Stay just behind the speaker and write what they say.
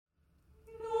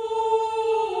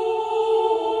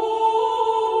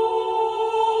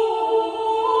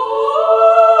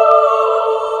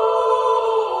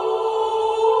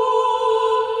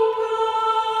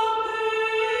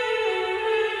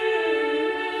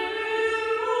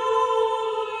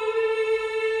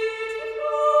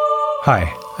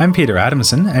Hi, I'm Peter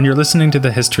Adamson, and you're listening to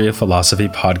the History of Philosophy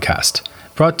podcast,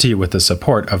 brought to you with the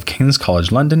support of King's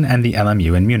College London and the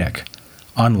LMU in Munich,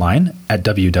 online at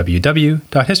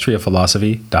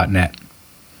www.historyofphilosophy.net.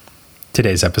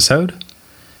 Today's episode: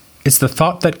 It's the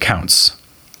Thought That Counts,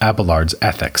 Abelard's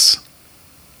Ethics.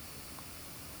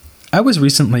 I was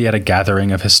recently at a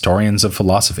gathering of historians of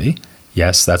philosophy.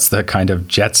 Yes, that's the kind of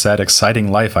jet-set,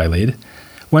 exciting life I lead.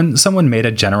 When someone made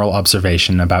a general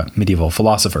observation about medieval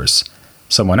philosophers.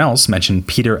 Someone else mentioned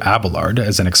Peter Abelard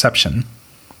as an exception.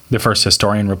 The first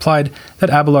historian replied that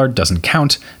Abelard doesn't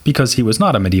count because he was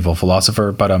not a medieval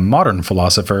philosopher, but a modern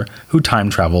philosopher who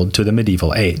time-traveled to the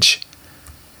medieval age.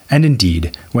 And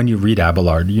indeed, when you read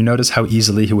Abelard, you notice how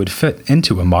easily he would fit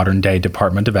into a modern-day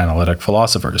department of analytic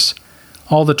philosophers.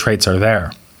 All the traits are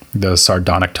there: the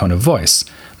sardonic tone of voice,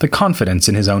 the confidence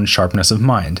in his own sharpness of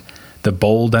mind, the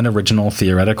bold and original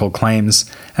theoretical claims,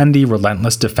 and the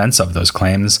relentless defense of those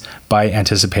claims by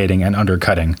anticipating and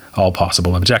undercutting all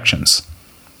possible objections.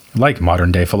 Like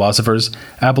modern-day philosophers,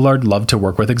 Abelard loved to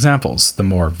work with examples. The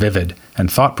more vivid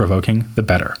and thought-provoking, the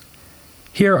better.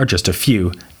 Here are just a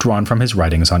few, drawn from his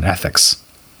writings on ethics.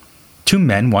 Two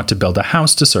men want to build a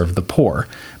house to serve the poor,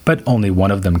 but only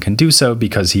one of them can do so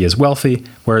because he is wealthy,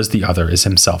 whereas the other is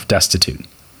himself destitute.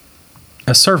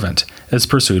 A servant is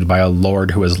pursued by a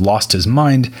lord who has lost his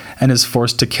mind and is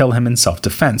forced to kill him in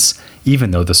self-defense, even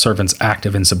though the servant's act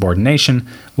of insubordination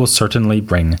will certainly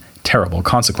bring terrible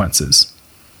consequences.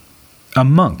 A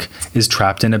monk is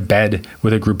trapped in a bed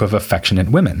with a group of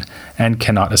affectionate women and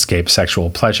cannot escape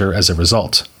sexual pleasure as a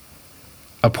result.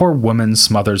 A poor woman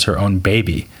smothers her own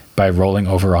baby by rolling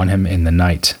over on him in the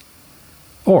night.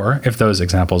 Or, if those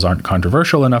examples aren't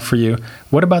controversial enough for you,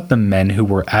 what about the men who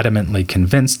were adamantly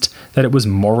convinced that it was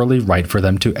morally right for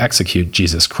them to execute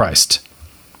Jesus Christ?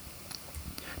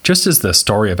 Just as the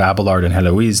story of Abelard and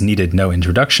Heloise needed no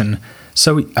introduction,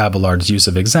 so Abelard's use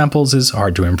of examples is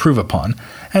hard to improve upon,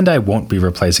 and I won't be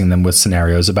replacing them with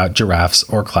scenarios about giraffes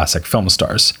or classic film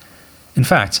stars. In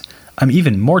fact, I'm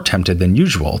even more tempted than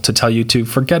usual to tell you to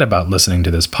forget about listening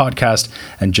to this podcast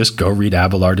and just go read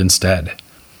Abelard instead.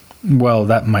 Well,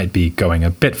 that might be going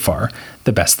a bit far.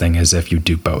 The best thing is if you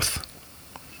do both.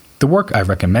 The work I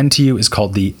recommend to you is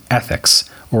called the Ethics,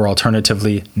 or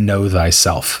alternatively, Know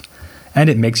Thyself, and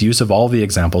it makes use of all the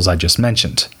examples I just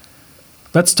mentioned.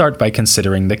 Let's start by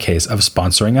considering the case of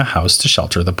sponsoring a house to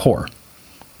shelter the poor.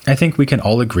 I think we can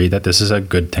all agree that this is a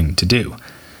good thing to do.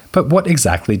 But what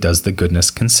exactly does the goodness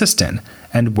consist in,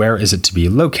 and where is it to be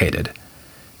located?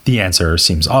 The answer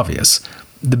seems obvious.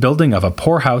 The building of a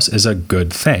poorhouse is a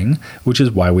good thing, which is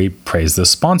why we praise the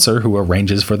sponsor who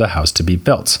arranges for the house to be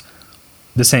built.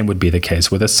 The same would be the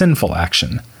case with a sinful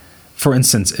action. For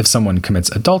instance, if someone commits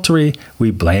adultery,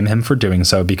 we blame him for doing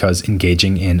so because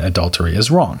engaging in adultery is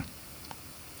wrong.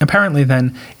 Apparently,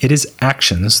 then, it is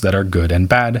actions that are good and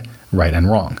bad, right and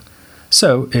wrong.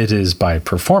 So, it is by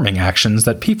performing actions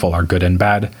that people are good and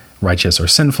bad, righteous or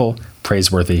sinful,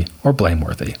 praiseworthy or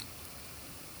blameworthy.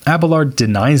 Abelard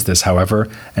denies this, however,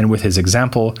 and with his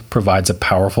example provides a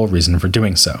powerful reason for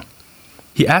doing so.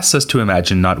 He asks us to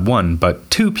imagine not one, but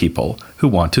two people who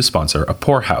want to sponsor a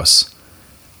poorhouse.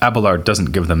 Abelard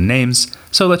doesn't give them names,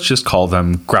 so let's just call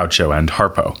them Groucho and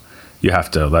Harpo. You have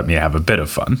to let me have a bit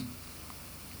of fun.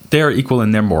 They are equal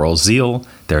in their moral zeal,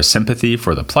 their sympathy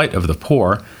for the plight of the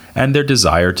poor, and their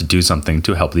desire to do something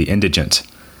to help the indigent.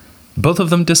 Both of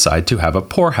them decide to have a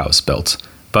poorhouse built,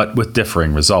 but with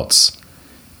differing results.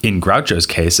 In Groucho's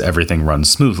case, everything runs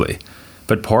smoothly,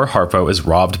 but poor Harpo is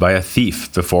robbed by a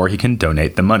thief before he can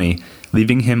donate the money,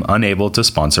 leaving him unable to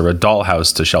sponsor a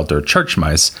dollhouse to shelter church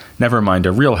mice, never mind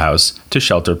a real house to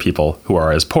shelter people who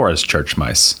are as poor as church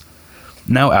mice.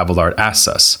 Now Abelard asks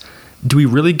us, do we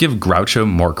really give Groucho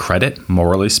more credit,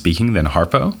 morally speaking, than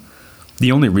Harpo?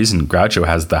 The only reason Groucho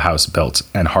has the house built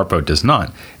and Harpo does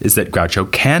not is that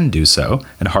Groucho can do so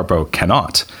and Harpo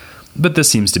cannot. But this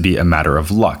seems to be a matter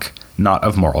of luck, not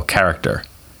of moral character.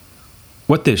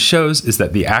 What this shows is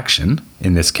that the action,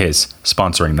 in this case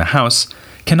sponsoring the house,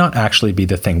 cannot actually be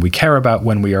the thing we care about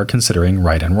when we are considering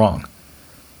right and wrong.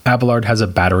 Abelard has a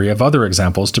battery of other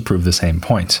examples to prove the same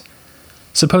point.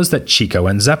 Suppose that Chico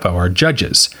and Zeppo are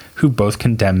judges, who both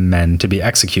condemn men to be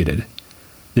executed.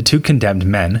 The two condemned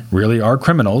men really are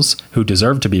criminals who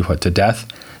deserve to be put to death,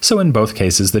 so in both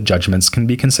cases the judgments can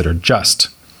be considered just.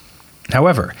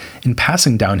 However, in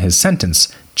passing down his sentence,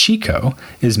 Chico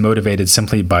is motivated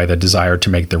simply by the desire to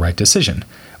make the right decision,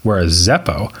 whereas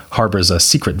Zeppo harbors a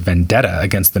secret vendetta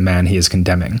against the man he is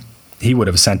condemning. He would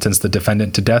have sentenced the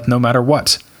defendant to death no matter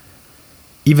what.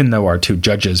 Even though our two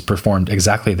judges performed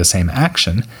exactly the same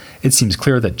action, it seems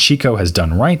clear that Chico has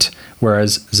done right,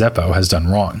 whereas Zeppo has done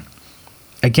wrong.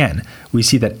 Again, we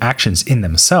see that actions in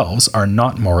themselves are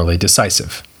not morally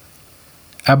decisive.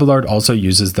 Abelard also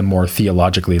uses the more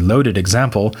theologically loaded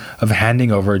example of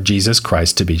handing over Jesus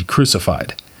Christ to be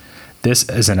crucified. This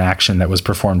is an action that was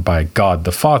performed by God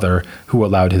the Father, who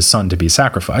allowed his Son to be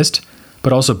sacrificed,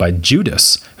 but also by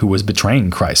Judas, who was betraying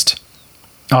Christ.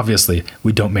 Obviously,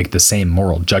 we don't make the same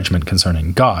moral judgment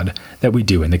concerning God that we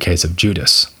do in the case of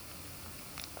Judas.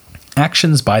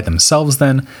 Actions by themselves,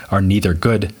 then, are neither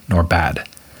good nor bad.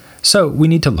 So we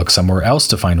need to look somewhere else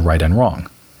to find right and wrong.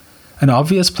 An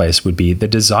obvious place would be the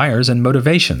desires and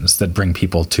motivations that bring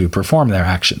people to perform their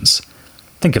actions.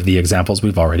 Think of the examples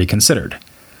we've already considered.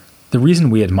 The reason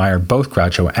we admire both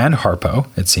Groucho and Harpo,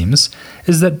 it seems,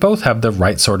 is that both have the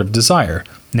right sort of desire,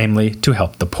 namely to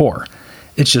help the poor.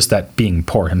 It's just that being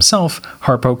poor himself,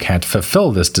 Harpo can't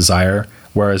fulfill this desire,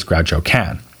 whereas Groucho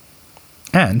can.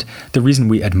 And the reason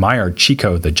we admire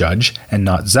Chico the judge and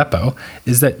not Zeppo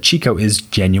is that Chico is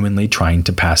genuinely trying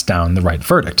to pass down the right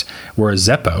verdict, whereas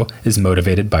Zeppo is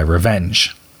motivated by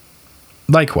revenge.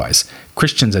 Likewise,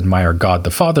 Christians admire God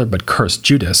the Father but curse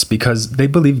Judas because they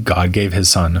believe God gave his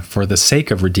Son for the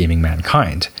sake of redeeming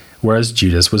mankind, whereas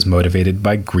Judas was motivated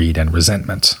by greed and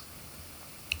resentment.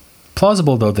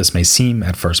 Plausible though this may seem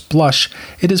at first blush,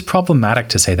 it is problematic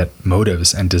to say that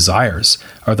motives and desires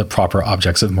are the proper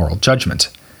objects of moral judgment.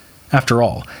 After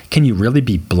all, can you really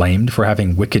be blamed for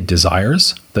having wicked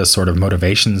desires, the sort of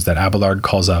motivations that Abelard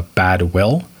calls a bad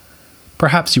will?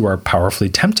 Perhaps you are powerfully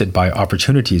tempted by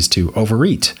opportunities to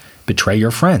overeat, betray your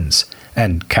friends,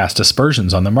 and cast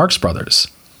aspersions on the Marx Brothers.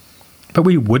 But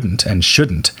we wouldn't and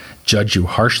shouldn't judge you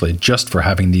harshly just for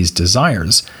having these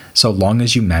desires, so long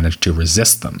as you manage to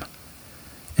resist them.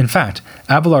 In fact,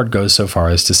 Abelard goes so far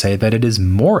as to say that it is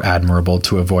more admirable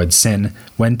to avoid sin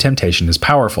when temptation is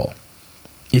powerful.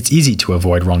 It's easy to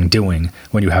avoid wrongdoing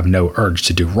when you have no urge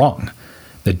to do wrong.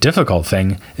 The difficult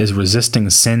thing is resisting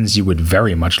sins you would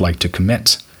very much like to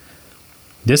commit.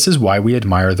 This is why we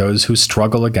admire those who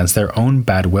struggle against their own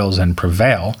bad wills and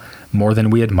prevail, more than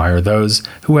we admire those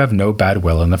who have no bad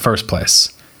will in the first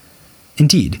place.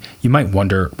 Indeed, you might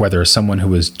wonder whether someone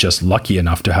who is just lucky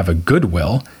enough to have a good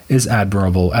will is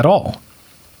admirable at all.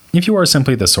 If you are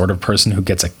simply the sort of person who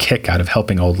gets a kick out of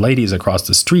helping old ladies across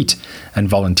the street and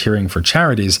volunteering for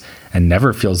charities and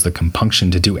never feels the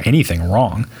compunction to do anything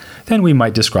wrong, then we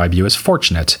might describe you as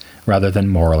fortunate rather than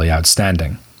morally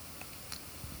outstanding.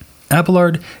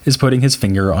 Abelard is putting his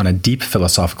finger on a deep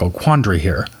philosophical quandary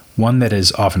here, one that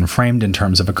is often framed in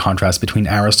terms of a contrast between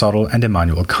Aristotle and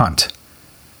Immanuel Kant.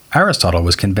 Aristotle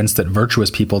was convinced that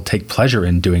virtuous people take pleasure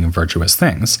in doing virtuous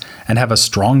things and have a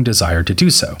strong desire to do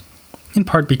so, in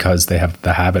part because they have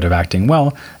the habit of acting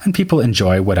well and people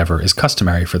enjoy whatever is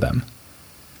customary for them.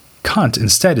 Kant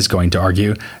instead is going to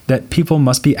argue that people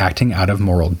must be acting out of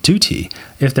moral duty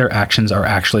if their actions are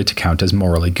actually to count as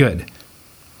morally good.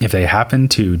 If they happen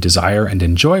to desire and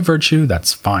enjoy virtue,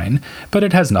 that's fine, but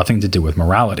it has nothing to do with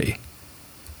morality.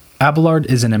 Abelard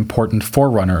is an important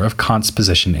forerunner of Kant's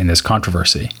position in this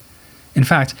controversy. In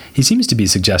fact, he seems to be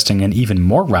suggesting an even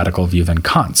more radical view than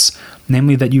Kant's,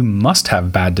 namely that you must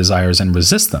have bad desires and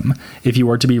resist them if you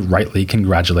are to be rightly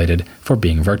congratulated for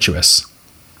being virtuous.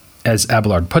 As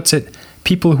Abelard puts it,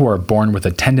 people who are born with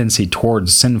a tendency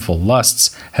towards sinful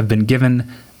lusts have been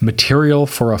given material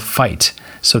for a fight,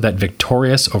 so that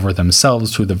victorious over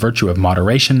themselves through the virtue of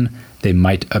moderation, they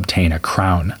might obtain a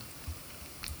crown.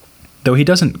 Though he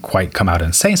doesn't quite come out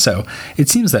and say so, it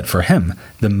seems that for him,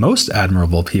 the most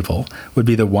admirable people would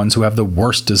be the ones who have the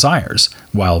worst desires,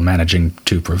 while managing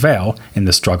to prevail in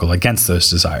the struggle against those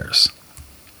desires.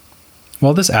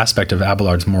 While this aspect of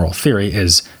Abelard's moral theory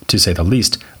is, to say the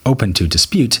least, open to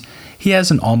dispute, he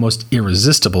has an almost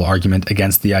irresistible argument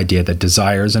against the idea that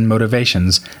desires and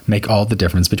motivations make all the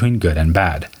difference between good and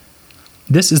bad.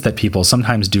 This is that people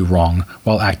sometimes do wrong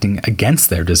while acting against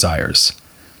their desires.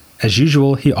 As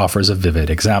usual, he offers a vivid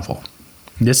example.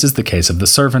 This is the case of the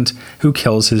servant who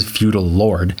kills his feudal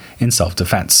lord in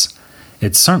self-defense.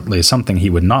 It's certainly something he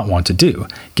would not want to do,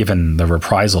 given the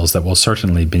reprisals that will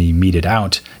certainly be meted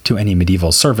out to any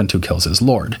medieval servant who kills his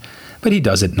lord, but he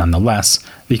does it nonetheless,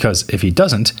 because if he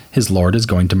doesn't, his lord is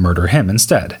going to murder him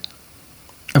instead.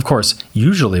 Of course,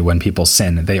 usually when people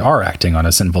sin, they are acting on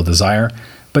a sinful desire,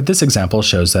 but this example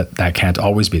shows that that can't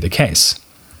always be the case.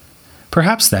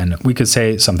 Perhaps then we could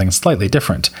say something slightly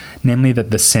different, namely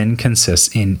that the sin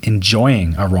consists in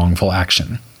enjoying a wrongful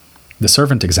action. The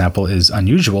servant example is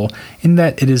unusual in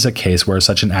that it is a case where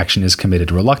such an action is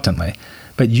committed reluctantly,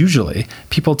 but usually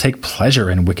people take pleasure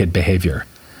in wicked behavior,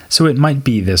 so it might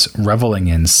be this reveling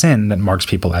in sin that marks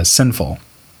people as sinful.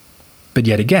 But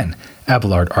yet again,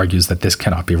 Abelard argues that this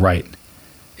cannot be right.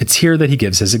 It's here that he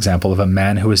gives his example of a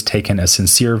man who has taken a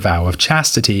sincere vow of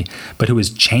chastity, but who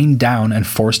is chained down and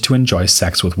forced to enjoy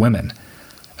sex with women.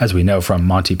 As we know from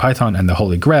Monty Python and the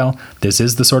Holy Grail, this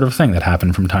is the sort of thing that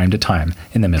happened from time to time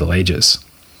in the Middle Ages.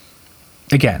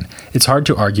 Again, it's hard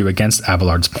to argue against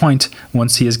Abelard's point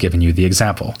once he has given you the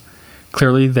example.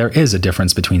 Clearly, there is a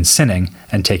difference between sinning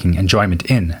and taking enjoyment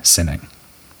in sinning.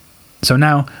 So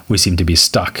now we seem to be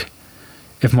stuck.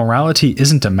 If morality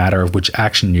isn't a matter of which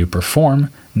action you perform,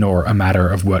 nor a matter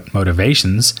of what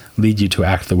motivations lead you to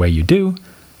act the way you do,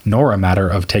 nor a matter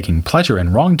of taking pleasure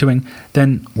in wrongdoing,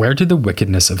 then where do the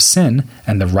wickedness of sin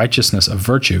and the righteousness of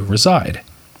virtue reside?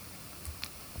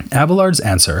 Abelard's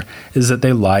answer is that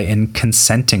they lie in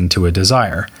consenting to a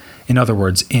desire, in other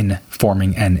words, in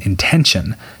forming an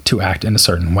intention to act in a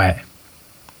certain way.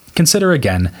 Consider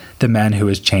again the man who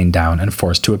is chained down and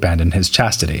forced to abandon his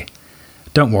chastity.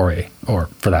 Don't worry, or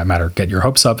for that matter, get your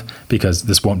hopes up, because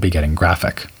this won't be getting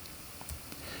graphic.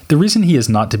 The reason he is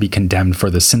not to be condemned for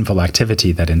the sinful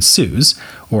activity that ensues,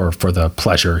 or for the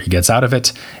pleasure he gets out of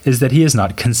it, is that he has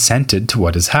not consented to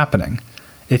what is happening.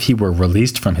 If he were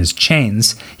released from his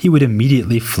chains, he would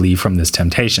immediately flee from this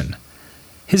temptation.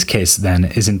 His case, then,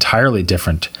 is entirely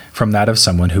different from that of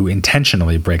someone who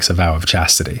intentionally breaks a vow of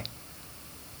chastity.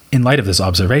 In light of this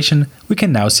observation, we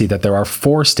can now see that there are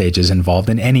 4 stages involved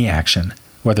in any action,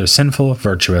 whether sinful,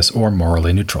 virtuous, or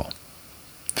morally neutral.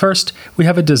 First, we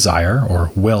have a desire,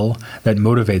 or will, that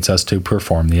motivates us to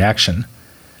perform the action.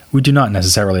 We do not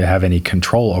necessarily have any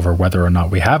control over whether or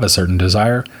not we have a certain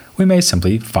desire. We may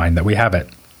simply find that we have it.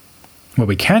 What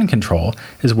we can control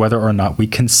is whether or not we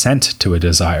consent to a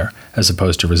desire, as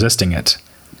opposed to resisting it.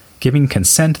 Giving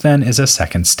consent, then, is a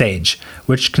second stage,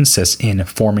 which consists in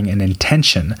forming an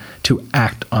intention to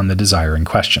act on the desire in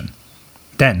question.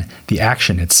 Then, the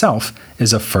action itself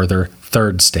is a further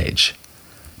third stage.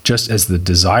 Just as the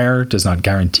desire does not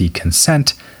guarantee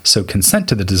consent, so consent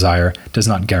to the desire does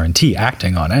not guarantee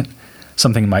acting on it.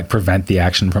 Something might prevent the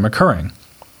action from occurring,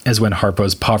 as when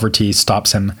Harpo's poverty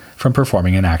stops him from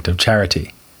performing an act of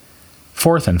charity.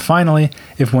 Fourth and finally,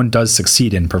 if one does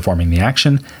succeed in performing the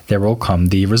action, there will come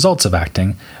the results of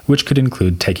acting, which could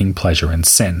include taking pleasure in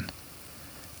sin.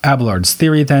 Abelard's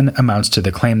theory, then, amounts to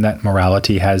the claim that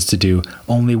morality has to do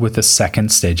only with the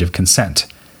second stage of consent.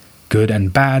 Good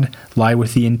and bad lie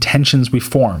with the intentions we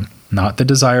form, not the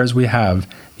desires we have,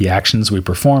 the actions we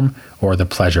perform, or the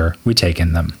pleasure we take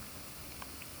in them.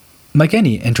 Like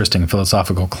any interesting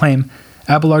philosophical claim,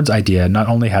 Abelard's idea not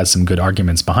only has some good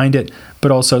arguments behind it,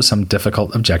 but also some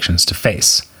difficult objections to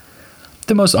face.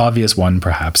 The most obvious one,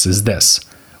 perhaps, is this: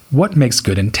 what makes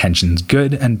good intentions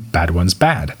good and bad ones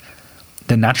bad?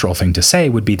 The natural thing to say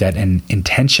would be that an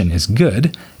intention is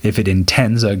good if it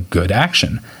intends a good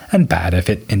action, and bad if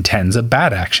it intends a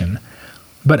bad action.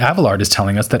 But Abelard is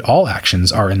telling us that all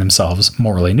actions are in themselves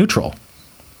morally neutral.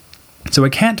 So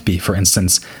it can't be, for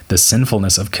instance, the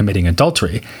sinfulness of committing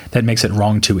adultery that makes it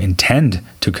wrong to intend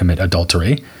to commit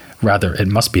adultery. Rather, it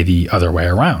must be the other way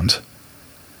around.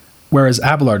 Whereas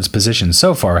Abelard's position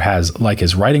so far has, like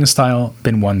his writing style,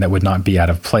 been one that would not be out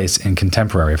of place in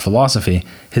contemporary philosophy,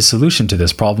 his solution to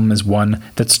this problem is one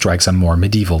that strikes a more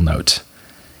medieval note.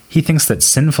 He thinks that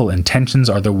sinful intentions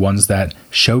are the ones that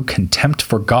show contempt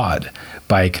for God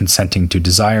by consenting to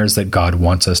desires that God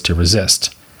wants us to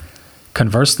resist.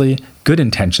 Conversely, good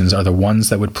intentions are the ones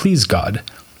that would please God,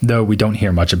 though we don't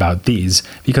hear much about these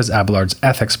because Abelard's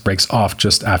Ethics breaks off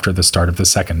just after the start of the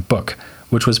second book,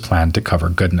 which was planned to cover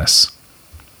goodness.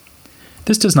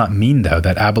 This does not mean, though,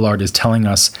 that Abelard is telling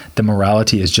us that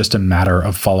morality is just a matter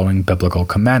of following biblical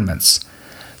commandments.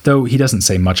 Though he doesn't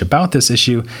say much about this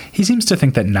issue, he seems to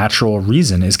think that natural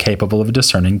reason is capable of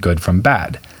discerning good from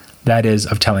bad, that is,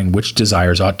 of telling which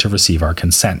desires ought to receive our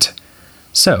consent.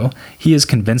 So, he is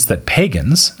convinced that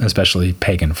pagans, especially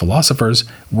pagan philosophers,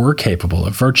 were capable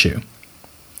of virtue.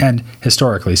 And,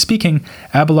 historically speaking,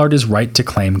 Abelard is right to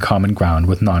claim common ground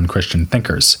with non-Christian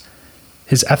thinkers.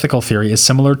 His ethical theory is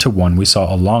similar to one we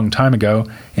saw a long time ago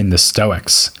in the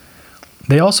Stoics.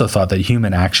 They also thought that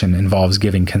human action involves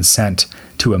giving consent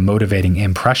to a motivating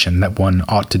impression that one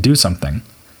ought to do something.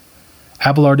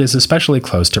 Abelard is especially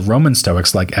close to Roman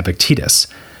Stoics like Epictetus,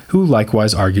 who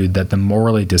likewise argued that the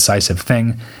morally decisive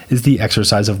thing is the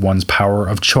exercise of one's power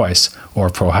of choice, or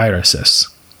prohairesis.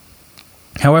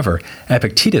 However,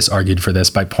 Epictetus argued for this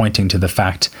by pointing to the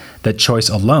fact that choice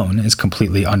alone is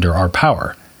completely under our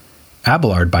power.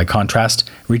 Abelard, by contrast,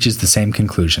 reaches the same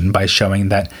conclusion by showing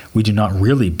that we do not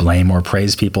really blame or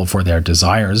praise people for their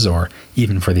desires or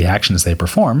even for the actions they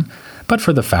perform, but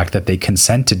for the fact that they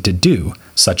consented to do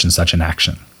such and such an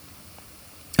action.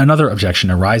 Another objection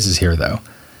arises here, though.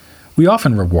 We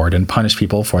often reward and punish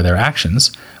people for their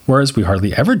actions, whereas we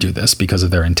hardly ever do this because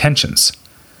of their intentions.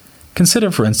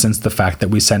 Consider, for instance, the fact that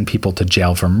we send people to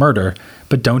jail for murder,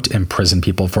 but don't imprison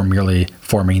people for merely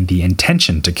forming the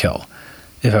intention to kill.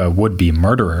 If a would-be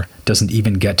murderer doesn't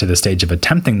even get to the stage of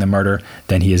attempting the murder,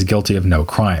 then he is guilty of no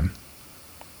crime.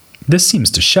 This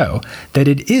seems to show that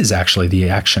it is actually the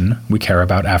action we care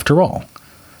about after all.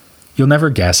 You'll never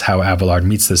guess how Abelard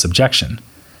meets this objection.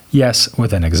 Yes,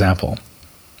 with an example.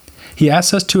 He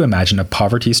asks us to imagine a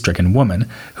poverty-stricken woman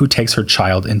who takes her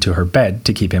child into her bed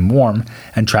to keep him warm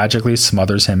and tragically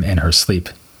smothers him in her sleep.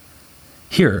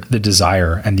 Here, the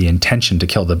desire and the intention to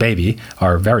kill the baby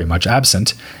are very much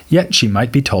absent, yet she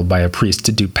might be told by a priest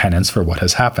to do penance for what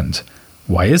has happened.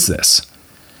 Why is this?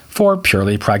 For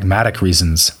purely pragmatic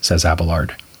reasons, says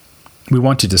Abelard. We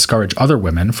want to discourage other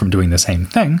women from doing the same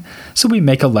thing, so we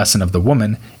make a lesson of the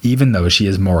woman even though she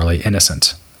is morally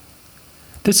innocent.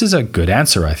 This is a good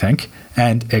answer, I think,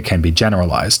 and it can be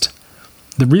generalized.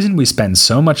 The reason we spend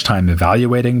so much time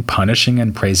evaluating, punishing,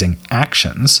 and praising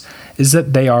actions is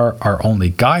that they are our only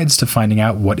guides to finding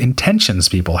out what intentions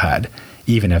people had,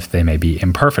 even if they may be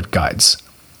imperfect guides.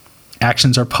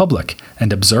 Actions are public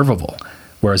and observable,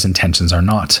 whereas intentions are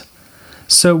not.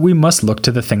 So we must look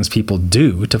to the things people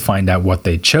do to find out what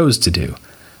they chose to do.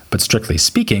 But strictly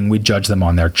speaking, we judge them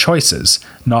on their choices,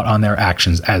 not on their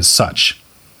actions as such.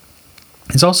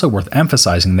 It's also worth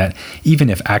emphasizing that even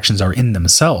if actions are in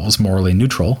themselves morally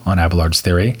neutral, on Abelard's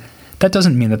theory, that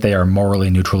doesn't mean that they are morally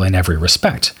neutral in every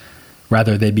respect.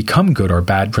 Rather, they become good or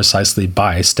bad precisely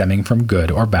by stemming from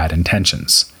good or bad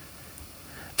intentions.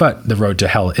 But the road to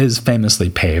hell is famously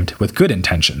paved with good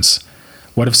intentions.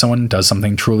 What if someone does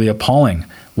something truly appalling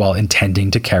while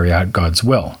intending to carry out God's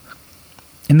will?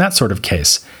 In that sort of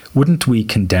case, wouldn't we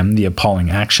condemn the appalling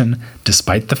action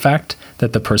despite the fact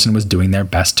that the person was doing their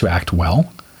best to act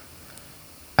well?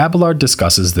 Abelard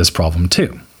discusses this problem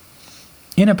too.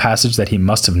 In a passage that he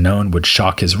must have known would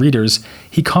shock his readers,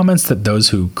 he comments that those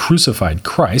who crucified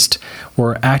Christ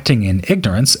were acting in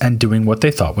ignorance and doing what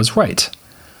they thought was right.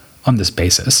 On this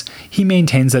basis, he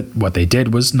maintains that what they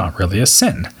did was not really a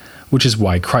sin, which is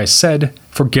why Christ said,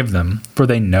 "Forgive them, for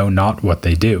they know not what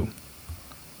they do."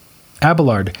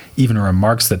 Abelard even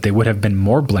remarks that they would have been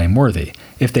more blameworthy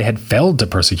if they had failed to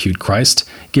persecute Christ,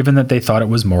 given that they thought it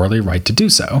was morally right to do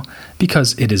so,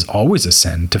 because it is always a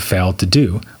sin to fail to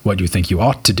do what you think you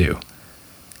ought to do.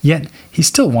 Yet, he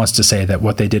still wants to say that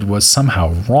what they did was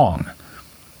somehow wrong.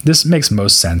 This makes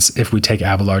most sense if we take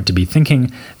Abelard to be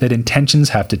thinking that intentions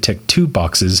have to tick two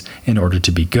boxes in order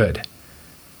to be good.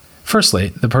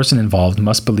 Firstly, the person involved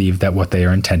must believe that what they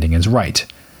are intending is right.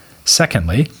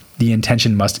 Secondly, the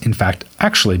intention must in fact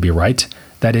actually be right,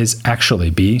 that is, actually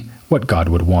be what God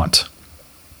would want.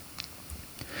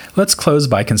 Let's close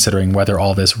by considering whether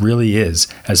all this really is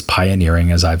as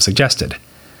pioneering as I've suggested.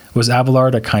 Was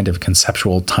Abelard a kind of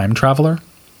conceptual time traveler?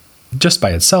 Just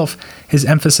by itself, his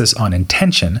emphasis on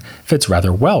intention fits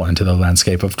rather well into the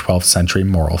landscape of 12th century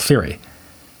moral theory.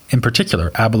 In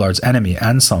particular, Abelard's enemy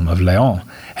Anselm of Laon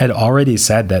had already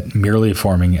said that merely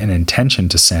forming an intention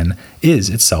to sin is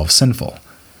itself sinful.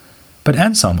 But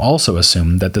Anselm also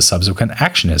assumed that the subsequent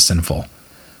action is sinful.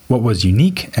 What was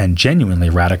unique and genuinely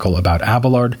radical about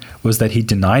Abelard was that he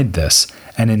denied this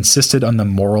and insisted on the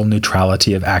moral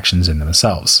neutrality of actions in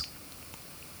themselves.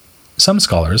 Some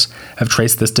scholars have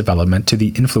traced this development to the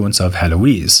influence of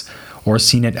Heloise, or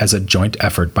seen it as a joint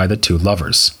effort by the two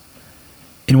lovers.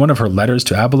 In one of her letters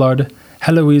to Abelard,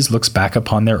 Heloise looks back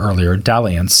upon their earlier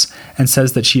dalliance and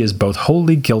says that she is both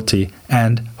wholly guilty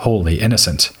and wholly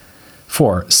innocent.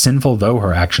 For, sinful though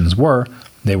her actions were,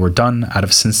 they were done out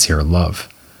of sincere love.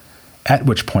 At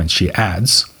which point she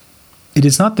adds, "It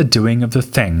is not the doing of the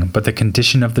thing, but the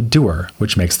condition of the doer,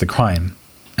 which makes the crime.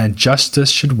 And justice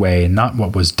should weigh not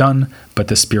what was done, but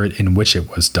the spirit in which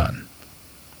it was done."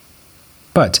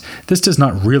 But this does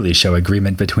not really show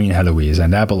agreement between Heloise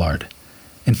and Abelard.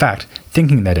 In fact,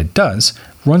 thinking that it does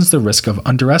runs the risk of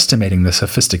underestimating the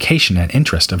sophistication and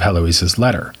interest of Heloise's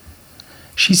letter.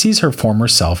 She sees her former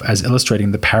self as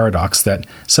illustrating the paradox that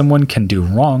someone can do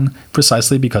wrong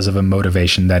precisely because of a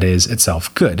motivation that is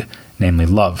itself good, namely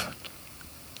love.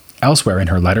 Elsewhere in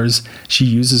her letters, she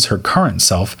uses her current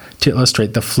self to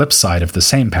illustrate the flip side of the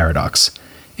same paradox.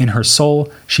 In her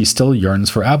soul, she still yearns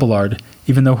for Abelard,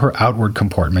 even though her outward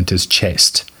comportment is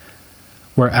chaste.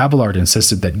 Where Abelard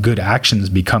insisted that good actions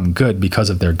become good because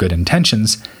of their good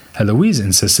intentions, Heloise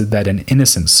insisted that an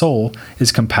innocent soul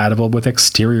is compatible with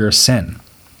exterior sin,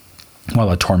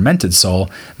 while a tormented soul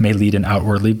may lead an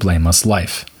outwardly blameless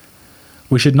life.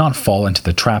 We should not fall into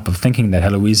the trap of thinking that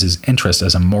Heloise's interest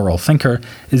as a moral thinker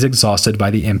is exhausted by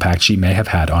the impact she may have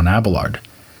had on Abelard.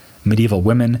 medieval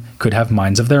women could have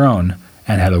minds of their own,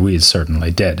 and Heloise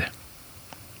certainly did.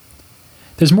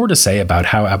 There's more to say about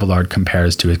how Abelard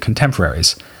compares to his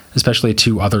contemporaries, especially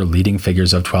two other leading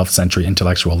figures of 12th century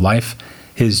intellectual life,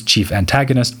 his chief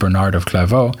antagonist Bernard of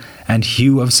Clairvaux and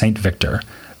Hugh of St. Victor,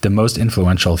 the most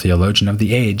influential theologian of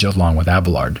the age along with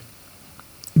Abelard.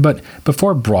 But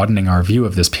before broadening our view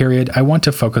of this period, I want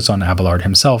to focus on Abelard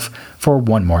himself for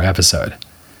one more episode.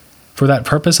 For that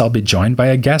purpose, I'll be joined by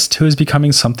a guest who is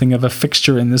becoming something of a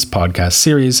fixture in this podcast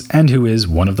series and who is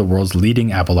one of the world's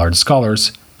leading Abelard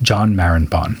scholars, John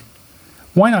Marenbon.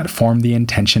 Why not form the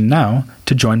intention now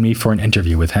to join me for an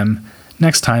interview with him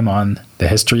next time on The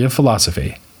History of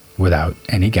Philosophy, without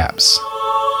any gaps.